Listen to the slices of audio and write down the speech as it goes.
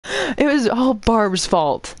It was all Barb's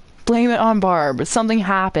fault. Blame it on Barb. Something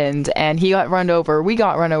happened, and he got run over. We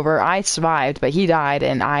got run over. I survived, but he died,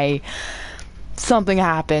 and something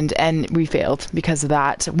happened, and we failed because of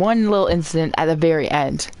that. One little incident at the very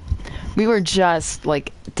end. We were just,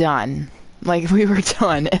 like, done. Like, we were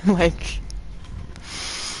done, and, like...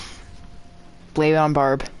 Blame it on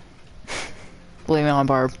Barb. Blame it on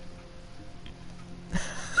Barb.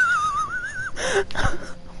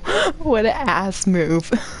 What an ass move.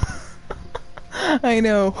 I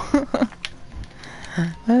know.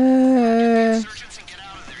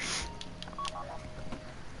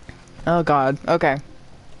 Oh god, okay.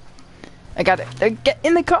 I got it. Get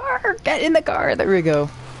in the car! Get in the car! There we go.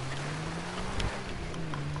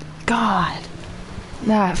 God.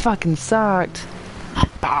 That fucking sucked.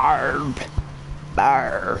 Barb.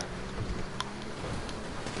 Barb.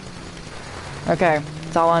 Okay,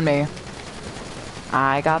 it's all on me.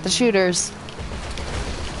 I got the shooters.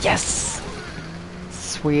 Yes!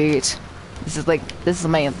 Sweet. This is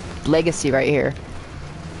my legacy right here.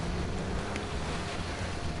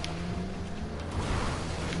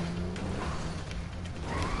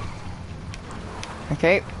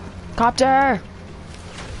 Okay. Copter!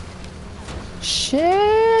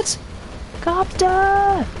 Shit!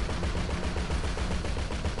 Copter!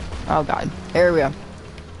 Oh god. Here we go.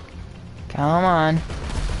 Come on.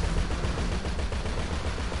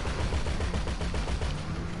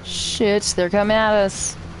 Shit, they're coming at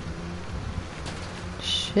us.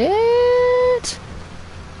 Shit!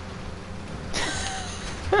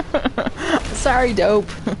 Sorry, dope.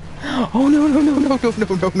 Oh no no no no no no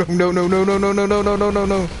no no no no no no no no no no no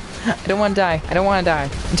no. I don't want to die. I don't want to die.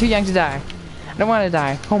 I'm too young to die. I don't want to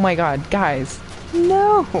die. Oh my god, guys.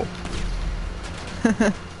 No.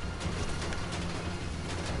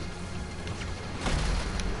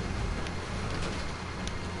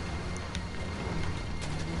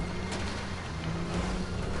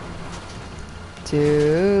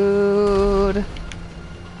 Dude.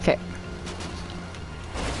 Okay.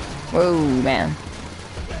 Whoa, man.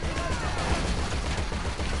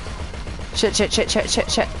 Shit, shit, shit, shit,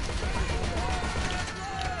 shit, shit.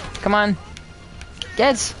 Come on.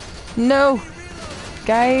 Get. No.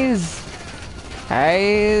 Guys.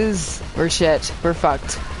 Guys. We're shit. We're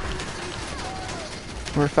fucked.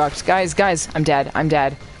 We're fucked. Guys, guys. I'm dead. I'm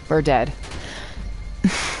dead. We're dead.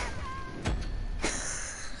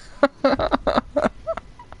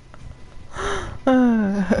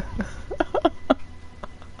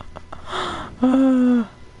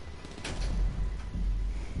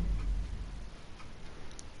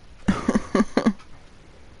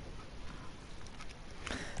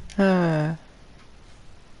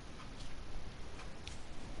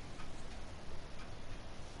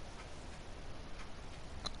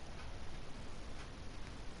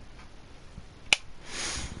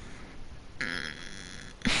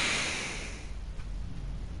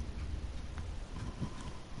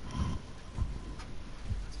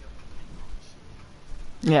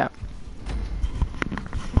 Yeah.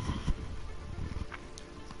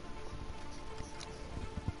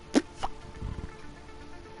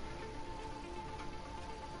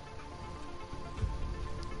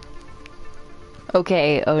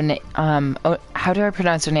 Okay, how do I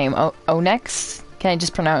pronounce her name? Onex? Can I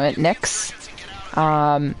just pronounce it Nix?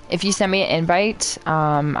 If you send me an invite,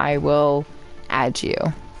 I will add you.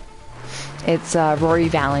 It's, Rory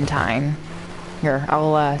Valentine. Here,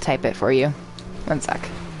 I'll, type it for you. One sec.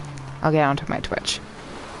 I'll get onto my Twitch.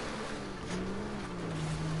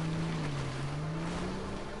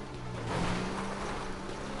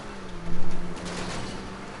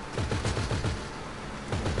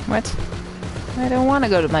 What? I don't want to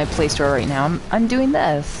go to my Play Store right now. I'm doing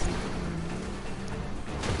this.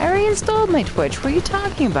 I already installed my Twitch. What are you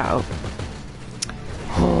talking about?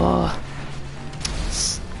 Oh,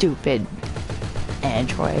 stupid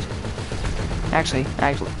Android. Actually,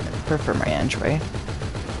 I prefer my Android.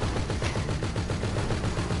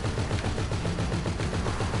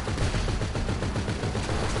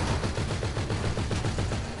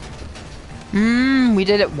 We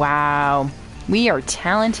did it. Wow. We are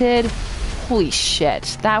talented. Holy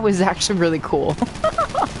shit. That was actually really cool.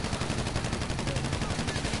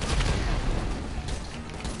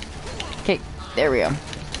 Okay, there we go.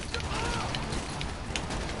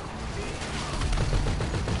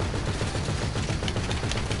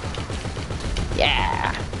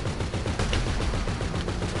 Yeah.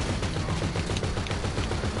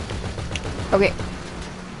 Okay.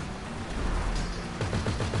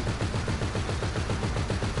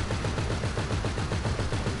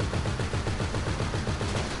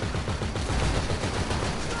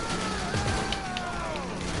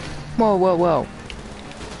 Whoa, whoa, whoa.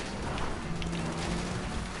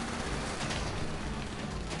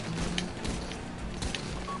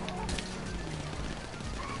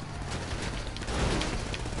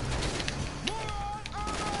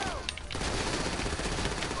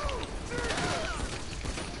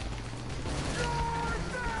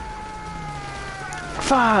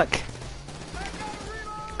 Fuck!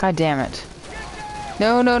 God damn it.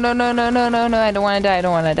 No, no, no, no, no, no, no, no, I don't want to die, I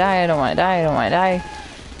don't want to die, I don't want to die, I don't want to die.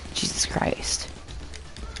 Jesus Christ.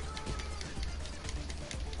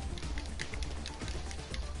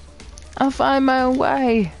 I'll find my own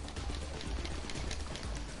way.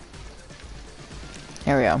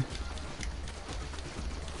 There we go.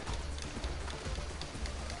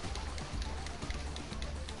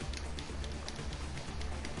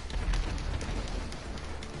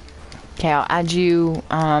 Okay, I'll add you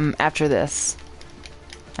after this.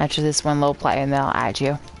 After this one little play, and then I'll add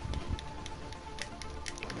you.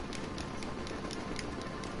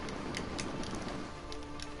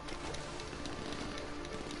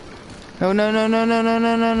 No, no, no, no, no, no,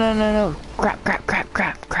 no, no, no, no, no. Crap, crap, crap,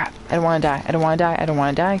 crap, crap. I don't want to die. I don't want to die. I don't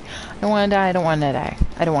want to die. I don't want to die. I don't want to die.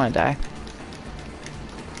 I don't want to die.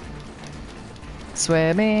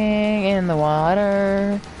 Swimming in the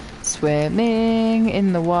water. Swimming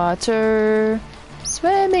in the water.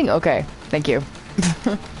 Swimming. Okay, thank you.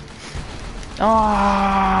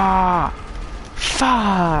 Ah,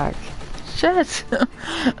 fuck. Shit.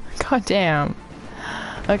 God damn.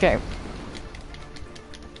 Okay.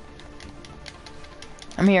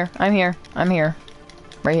 I'm here. I'm here. I'm here.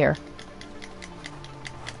 Right here.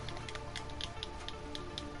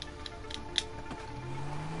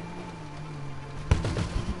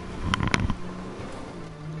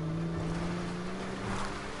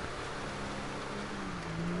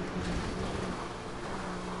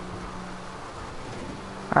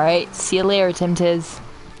 Alright, see you later, Tim Tiz.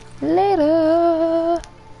 Later!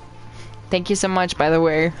 Thank you so much, by the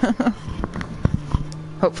way.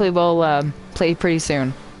 Hopefully we'll play pretty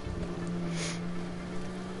soon.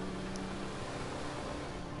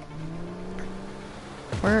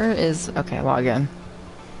 Where is... Okay, log in.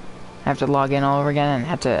 I have to log in all over again and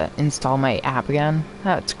have to install my app again.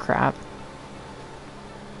 That's crap.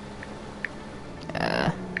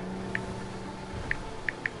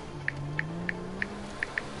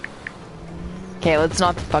 Okay, let's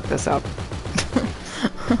not fuck this up.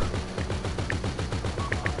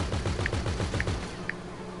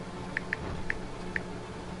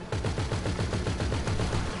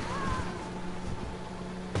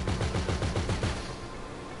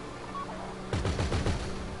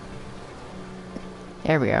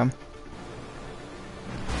 There we go.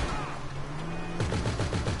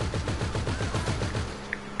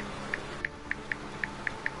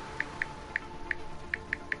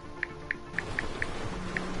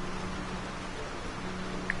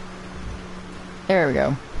 There we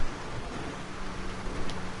go.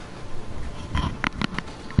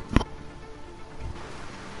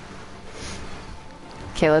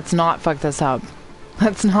 Okay, let's not fuck this up.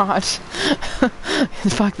 Let's not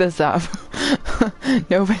fuck this up.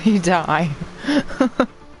 Nobody die.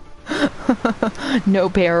 No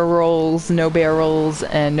barrels, no barrels,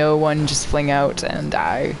 and no one just fling out and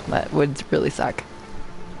die. That would really suck.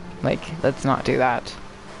 Like, let's not do that.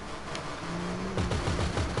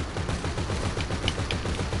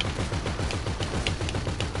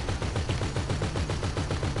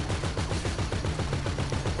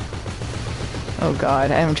 Oh god,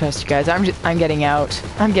 I don't trust you guys. I'm getting out.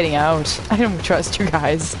 I'm getting out. I don't trust you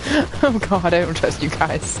guys. Oh god, I don't trust you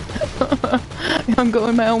guys. I'm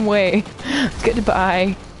going my own way.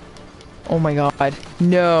 Goodbye. Oh my god.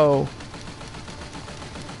 No.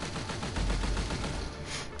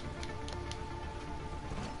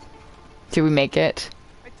 Did we make it?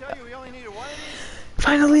 I tell you, we only need one of these.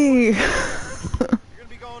 Finally! You're gonna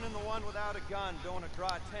be going in the one without a gun. Don't want to draw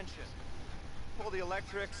attention. Pull the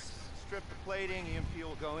electrics. Strip the plating, EMP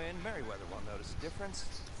will go in. Merryweather won't notice a difference.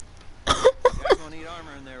 You guys won't need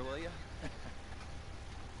armor in there, will you?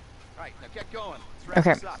 Right, now get going. Let's wrap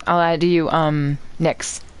Okay, this up. I'll add you,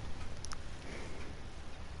 next.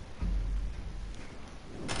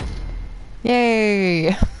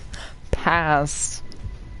 Yay! Passed.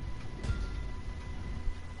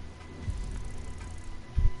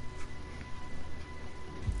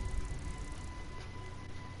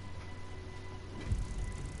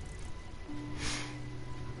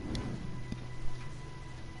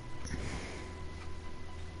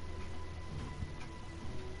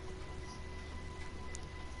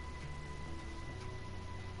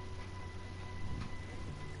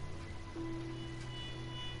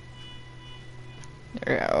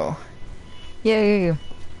 There we go. Yay!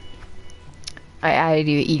 I added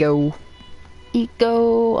you, Ego.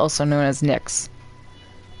 Ego, also known as Nyx.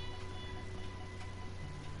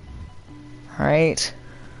 Alright.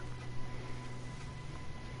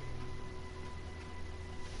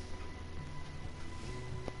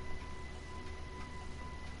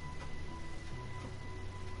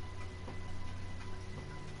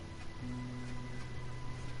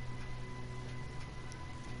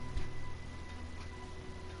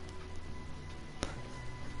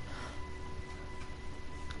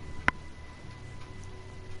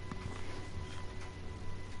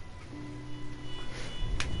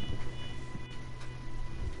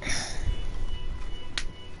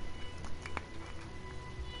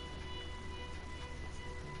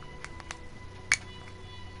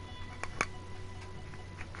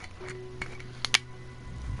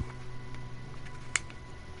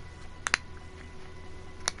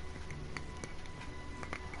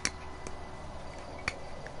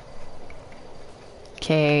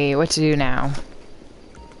 Okay, what to do now?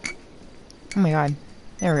 Oh my god.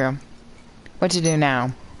 There we go. What to do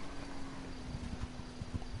now?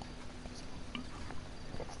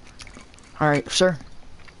 Alright, sure.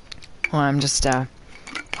 Well, I'm just,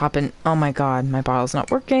 popping. Oh my god, my bottle's not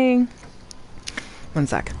working. One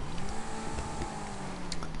sec.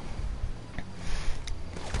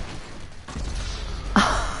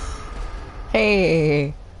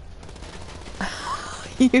 Hey.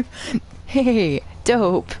 You. Hey,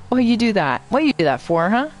 dope. Why you do that? What you do that for,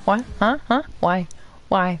 huh? What? Huh? Huh? Why?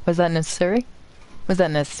 Why? Was that necessary? Was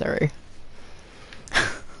that necessary?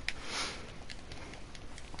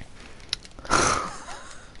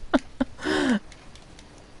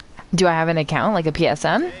 Do I have an account, like a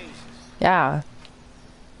PSN? Yeah.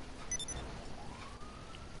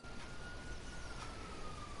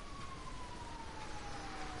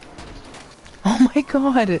 Oh my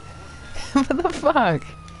god. What the fuck?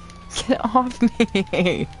 Get off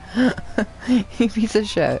me. You piece of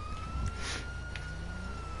shit.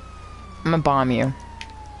 I'm gonna bomb you.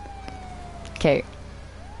 Okay.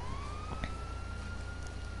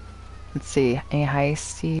 Let's see. A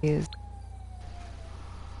heisties.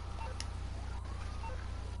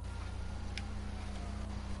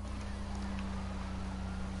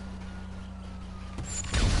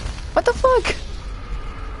 What the fuck?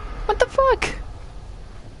 What the fuck?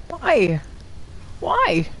 Why?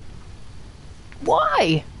 Why?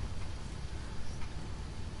 Why?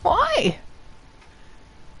 Why?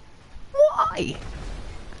 Why?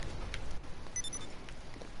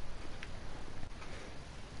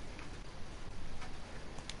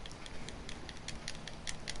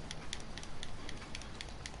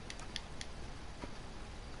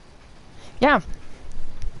 Yeah.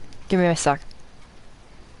 Give me a sec.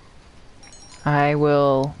 I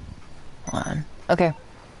will... Hold on. Okay.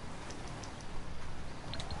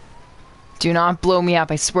 Do not blow me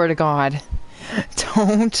up, I swear to God.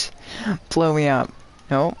 Don't blow me up.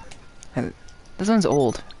 Nope. This one's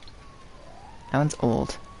old. That one's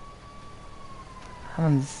old. That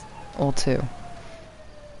one's old too.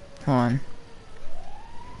 Hold on.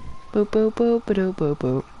 Boop boop boop boop boop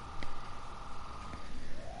boop.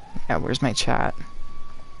 Yeah, where's my chat?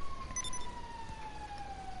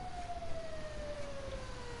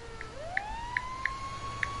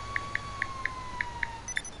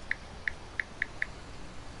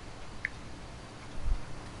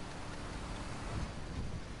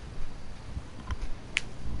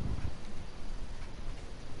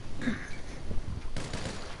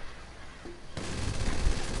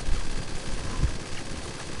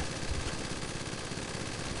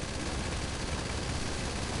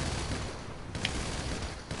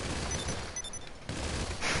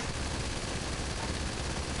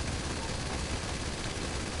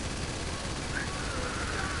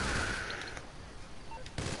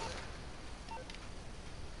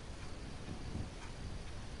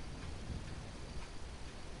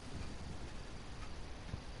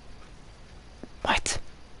 What?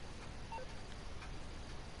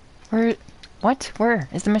 Where? What? Where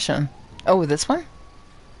is the mission? Oh, this one?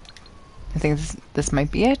 I think this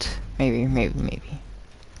might be it.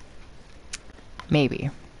 Maybe.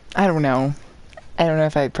 I don't know. I don't know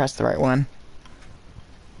if I pressed the right one.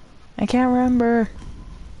 I can't remember.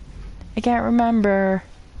 I can't remember.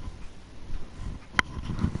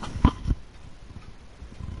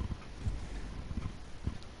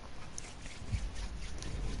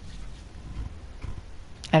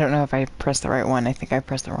 I don't know if I pressed the right one. I think I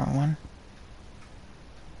pressed the wrong one.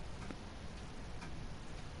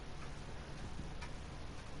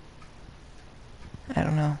 I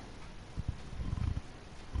don't know.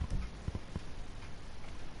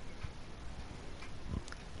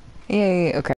 Yay, okay.